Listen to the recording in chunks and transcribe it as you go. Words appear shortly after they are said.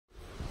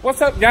What's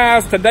up,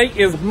 guys? Today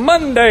is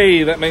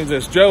Monday. That means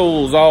it's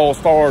Joe's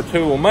All-Star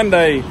Tool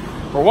Monday.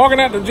 We're walking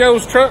out to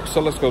Joe's truck,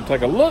 so let's go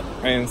take a look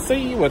and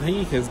see what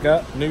he has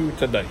got new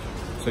today.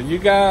 So you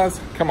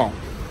guys, come on.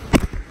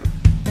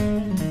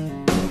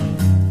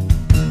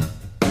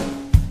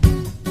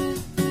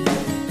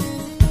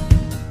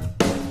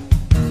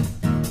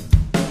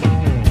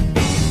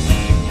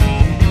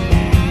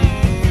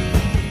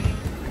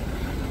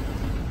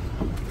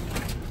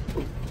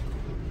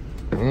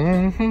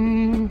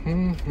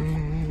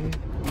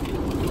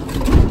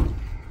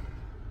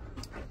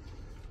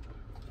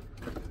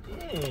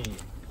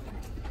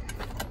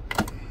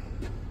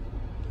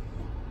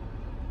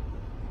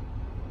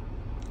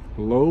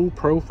 Low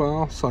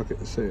profile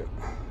socket set.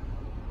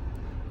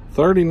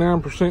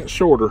 39%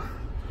 shorter.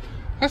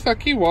 That's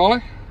like you,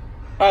 Wally.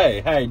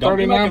 Hey, don't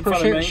be making fun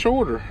of me. 39%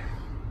 shorter.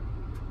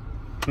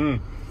 Wait,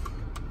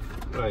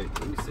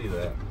 let me see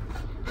that.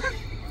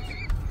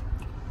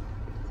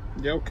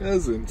 Yo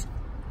cousins.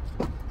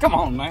 Come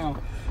on now.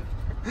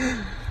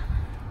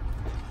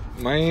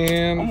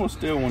 Man. I'm gonna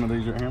steal one of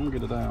these right here. I'm gonna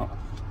get it out.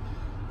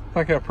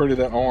 Look how pretty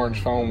that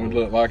orange foam would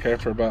look like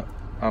after about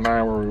an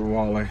hour with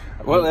Wally.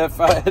 Well, if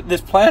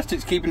this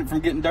plastic's keeping it from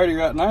getting dirty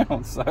right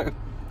now, so.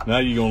 Now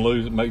you're gonna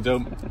lose it, make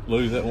Joe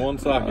lose that one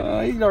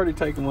socket. He's already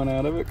taken one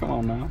out of it. Come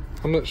on now.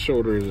 How much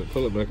shorter is it?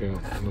 Pull it back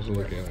out. Let's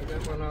look at it.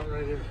 Got one out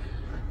right here.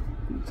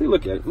 See,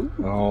 look at it. Ooh.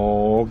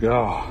 Oh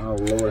God. Oh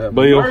Lord, have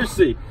Bill.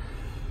 mercy.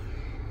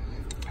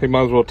 He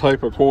might as well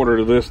tape a quarter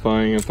to this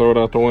thing and throw it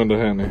out the window,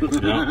 hadn't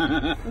he?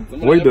 Yeah.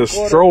 We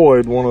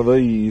destroyed one of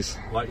these.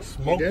 Like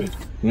smoking.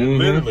 Mm-hmm.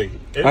 Literally.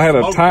 I had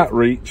a tight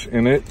reach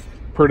and it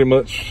pretty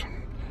much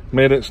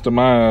met its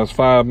demise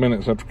 5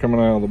 minutes after coming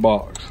out of the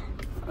box.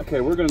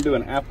 Okay, we're gonna do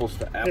an apples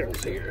to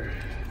apples here.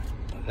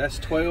 That's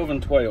 12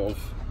 and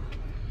 12.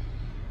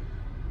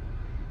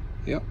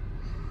 Yep.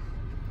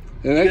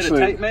 And actually,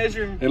 get a tape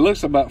measure? It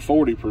looks about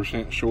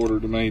 40% shorter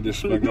to me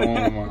just by going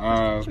on my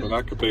eyes, but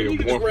I could be you a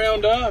can just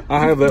round up.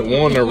 I have that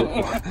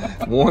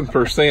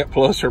 1%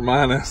 plus or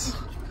minus.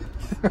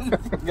 Got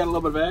a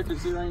little bit of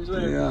accuracy range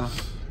there. Yeah.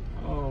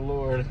 Oh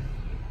Lord.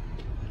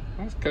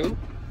 That's cool.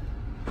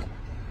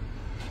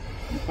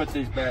 You put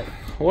these back.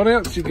 What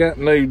else you got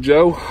new,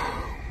 Joe?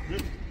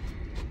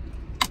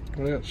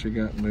 What else you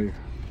got new?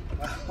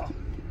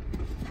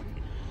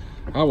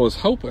 I was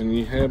hoping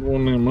you had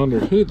one of them under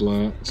hood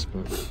lights,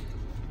 but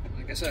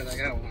like I said, I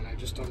got one. I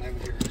just don't have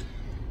it here.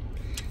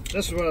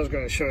 This is what I was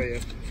going to show you.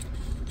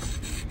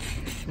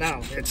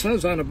 Now, it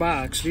says on the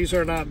box, these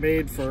are not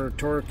made for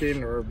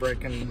torquing or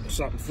breaking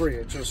something free.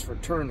 It's just for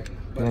turning.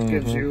 But it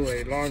gives you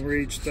a long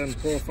reach, thin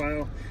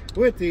profile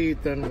with the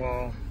thin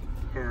wall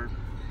or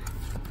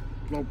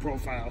low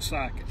profile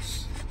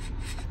sockets.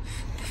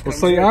 well,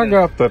 see, I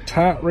got the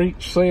tight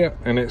reach set,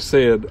 and it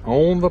said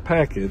on the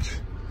package,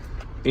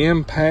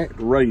 impact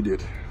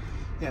rated.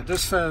 Yeah,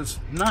 this says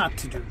not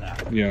to do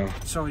that. Yeah.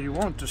 So you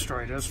won't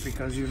destroy this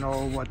because you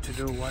know what to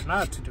do, what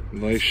not to do.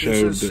 They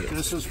showed it.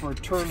 This is for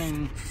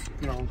turning,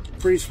 you know,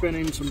 free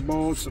spinning some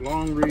bolts,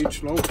 long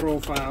reach, low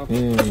profile.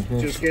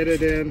 Just get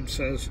it in.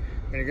 Says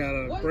you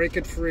gotta break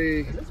it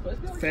free,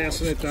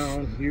 fasten it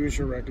down, use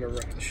your regular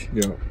wrench.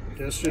 Yeah.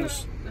 This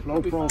just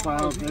low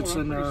profile, gets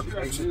in there,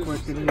 makes it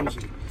quick and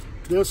easy.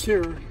 This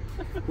here,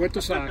 with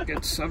the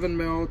sockets, 7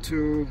 mil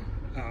to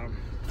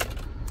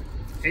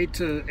 8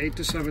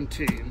 to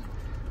 17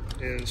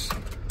 is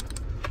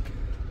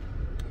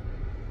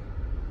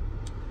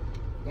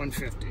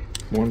 150.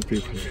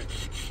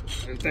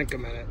 150. And think a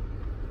minute.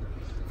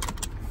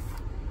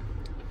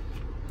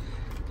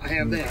 I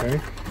have that. Okay.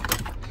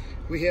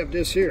 We have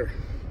this here.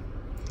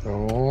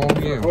 Oh,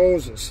 For yeah.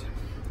 hoses.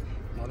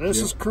 Now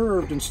this is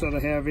curved instead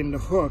of having the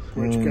hook,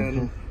 which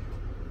can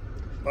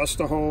bust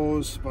a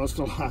hose, bust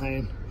a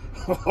line.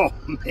 Oh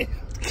man.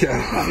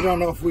 I don't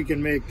know if we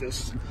can make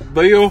this.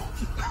 Bill,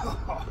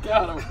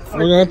 God, we're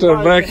going to have to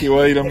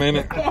evacuate a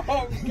minute.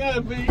 oh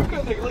God, man, you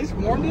couldn't at least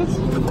warn this?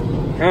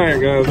 Alright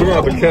guys, we're going to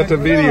have to cut the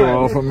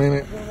video off a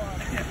minute.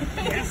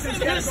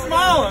 It's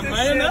smiling,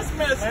 man. That's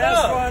messed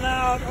up. One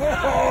out.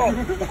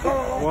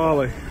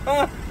 Wally,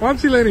 why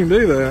don't you let him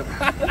do that?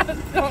 I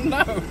don't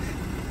know.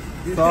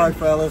 Sorry,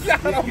 fellas.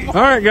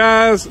 Alright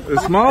guys,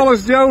 as small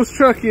as Joe's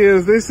truck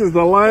is, this is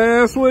the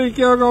last week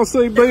y'all gonna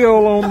see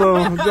Bill on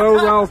the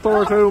Joe's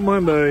All-Star Tool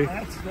Monday.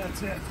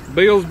 That's it.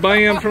 Bill's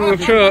banned from the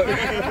truck.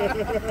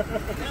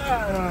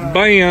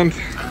 Banned.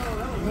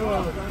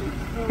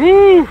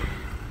 Woo!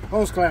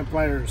 Hose clamp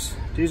pliers.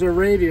 These are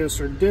radius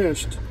or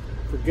dished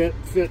for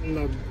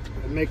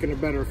making a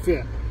better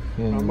fit.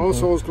 Now, most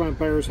hose clamp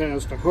pliers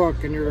has the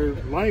hook, and you're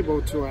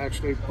liable to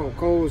actually poke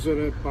holes in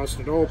it,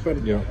 bust it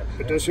open. Yeah.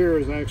 But this here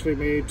is actually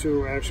made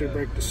to actually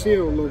break the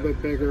seal a little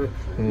bit bigger,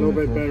 a little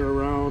bit better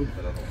round.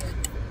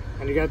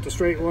 And you got the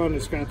straight one,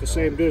 it's got the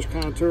same dish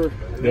contour.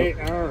 And they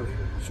are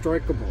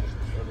strikeable.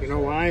 You know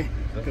why?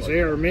 Because they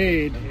are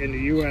made in the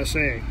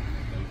USA.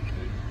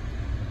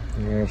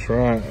 That's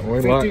right.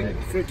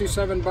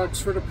 57 bucks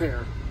for the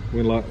pair.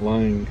 We like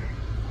Lang.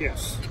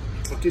 Yes.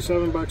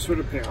 57 bucks for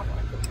the pair.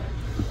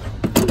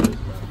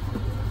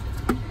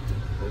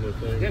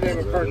 Did have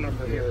a part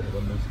number here.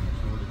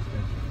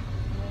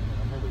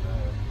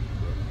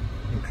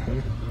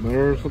 Okay,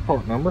 there's the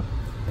part number.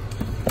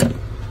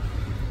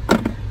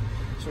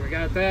 So we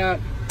got that.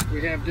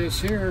 We have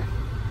this here.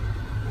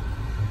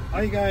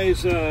 All you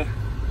guys,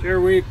 every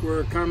week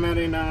we're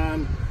commenting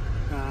on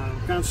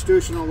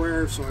constitutional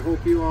wear, so I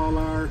hope you all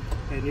are.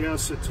 And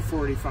yes, it's a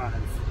 45.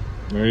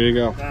 There you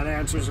go. That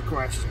answers the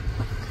question.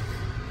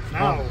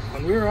 Now,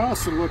 when we were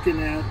also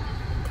looking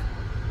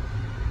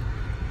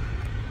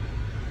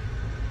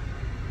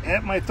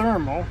at my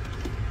thermal,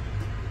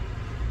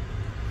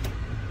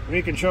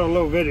 we can show a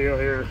little video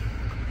here.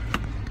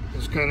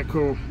 It's kind of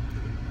cool.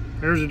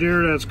 There's a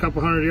deer that's a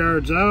couple hundred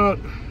yards out.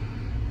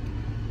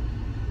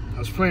 I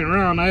was playing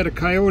around, I had a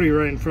coyote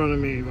right in front of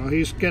me. Well,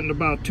 he's getting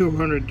about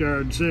 200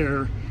 yards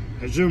there.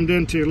 I zoomed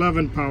into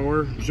 11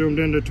 power, zoomed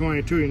into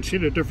 22. You can see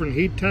the different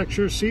heat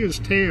textures. See his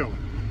tail.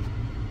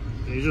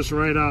 And he's just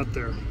right out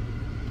there.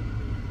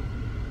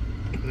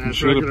 You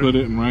should have put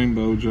it in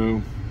rainbow,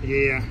 Joe.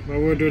 Yeah,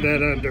 well, we'll do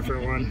that on a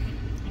different one.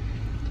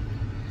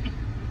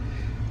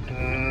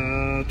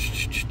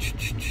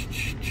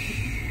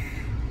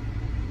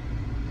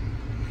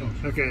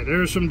 Okay,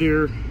 there's some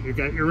deer. You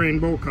got your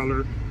rainbow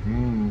color.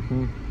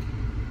 Mm-hmm.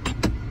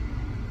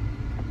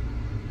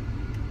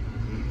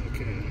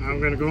 Okay, I'm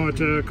going to go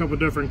into a couple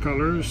different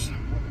colors.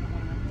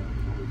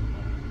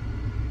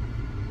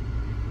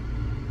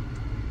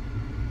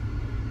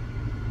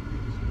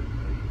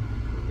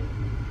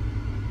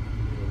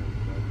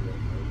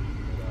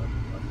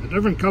 The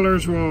different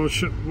colors will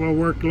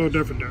work a little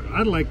different.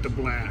 I like the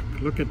black.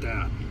 Look at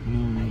that.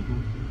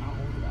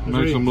 Mm-hmm.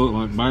 Makes them look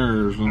like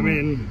bears. I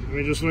mean, let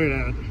me just look at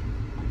that.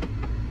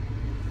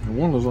 And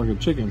one looks like a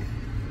chicken.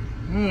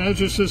 Well, that's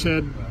just his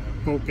head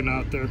poking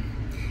out there.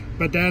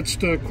 But that's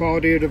the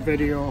quality of the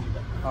video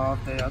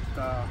of that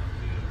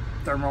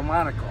thermal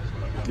monocle.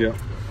 Yeah.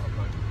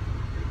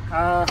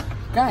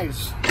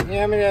 Guys, you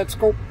have me that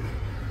scope?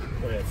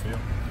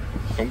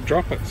 Don't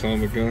drop it,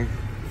 son of a gun.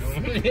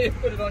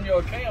 Put it on your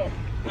account.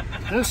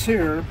 This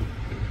here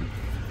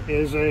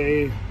is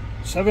a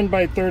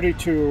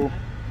 7x32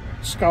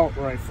 scout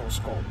rifle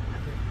scope.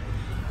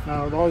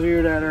 Now, those of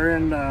you that are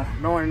in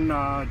knowing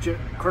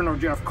Colonel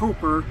Jeff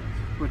Cooper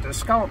with the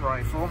scout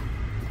rifle,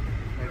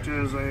 which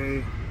is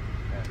a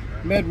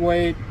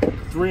midweight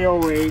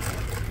 308.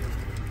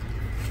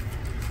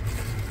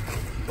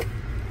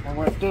 And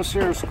what this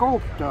here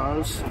scope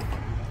does,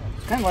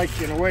 it's kind of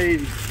like, in a way,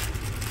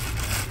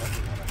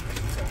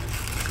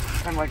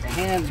 kind of like a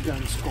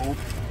handgun scope,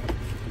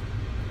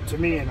 to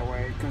me in a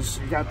way, because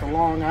you got the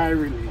long eye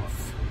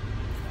relief,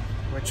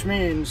 which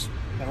means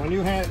that when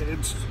you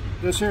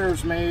this here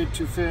is made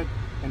to fit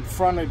in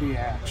front of the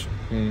action.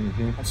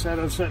 Mm-hmm. Instead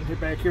of sitting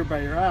back here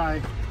by your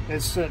eye,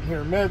 it's sitting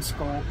here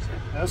mid-scope.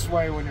 This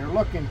way, when you're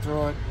looking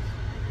through it,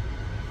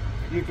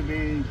 you can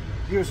be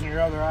using your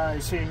other eye,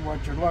 seeing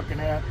what you're looking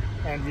at,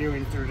 and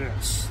viewing through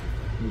this.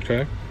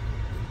 Okay.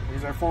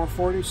 These are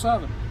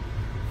 $447.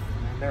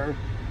 And they're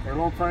a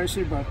little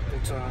pricey, but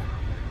it's a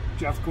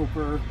Jeff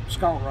Cooper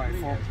scout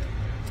rifle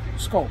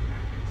scope.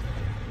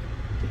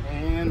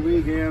 And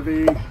we have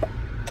a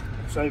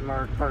site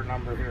mark part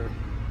number here.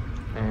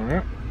 All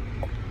right.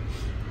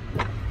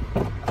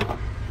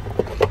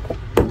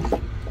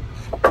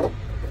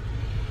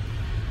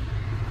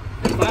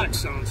 The box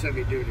sounds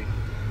heavy duty.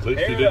 At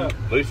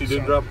least he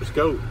didn't drop the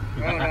scope.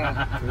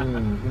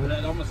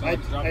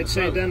 I'd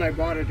say then I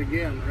bought it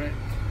again, right?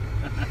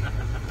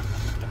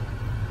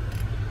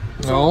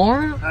 All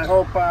right. I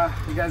hope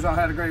you guys all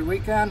had a great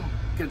weekend.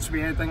 Gets to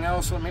be anything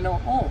else, let me know.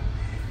 Oh,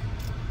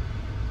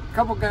 a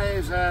couple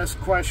guys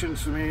asked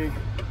questions to me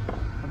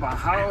about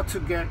how to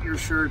get your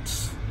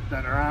shirts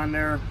that are on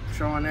there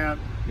showing that.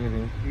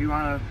 Mm-hmm. You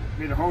want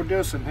me to hold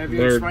this and have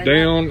you explain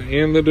They're down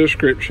in the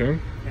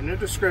description. In the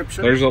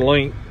description. There's a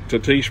link to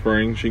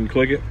Teesprings. You can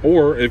click it,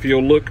 or if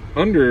you'll look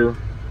under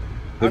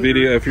the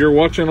video, if you're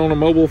watching on a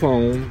mobile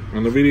phone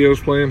and the video's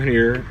playing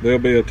here, there'll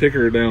be a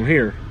ticker down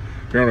here.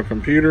 If you're on a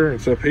computer,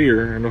 it's up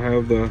here, and it'll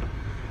have the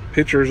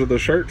pictures of the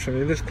shirts, and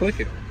you just click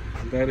it.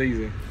 It's that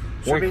easy.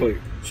 One click.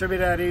 Should be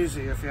that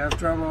easy. If you have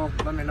trouble,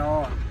 let me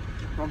know, and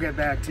we'll get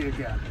back to you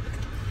again.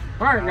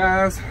 Alright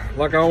guys,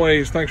 like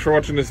always, thanks for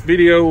watching this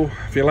video.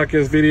 If you like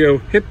this video,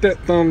 hit that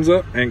thumbs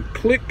up and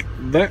click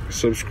that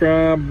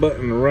subscribe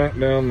button right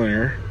down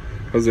there,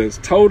 because it's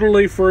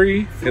totally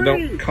free. It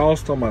don't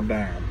cost on my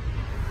dime.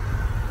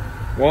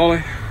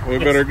 Wally, we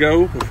better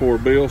go before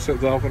Bill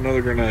sets off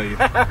another grenade.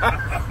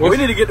 We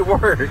need to get to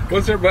work.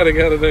 What's everybody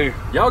got to do?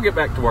 Y'all get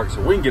back to work so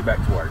we can get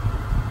back to work.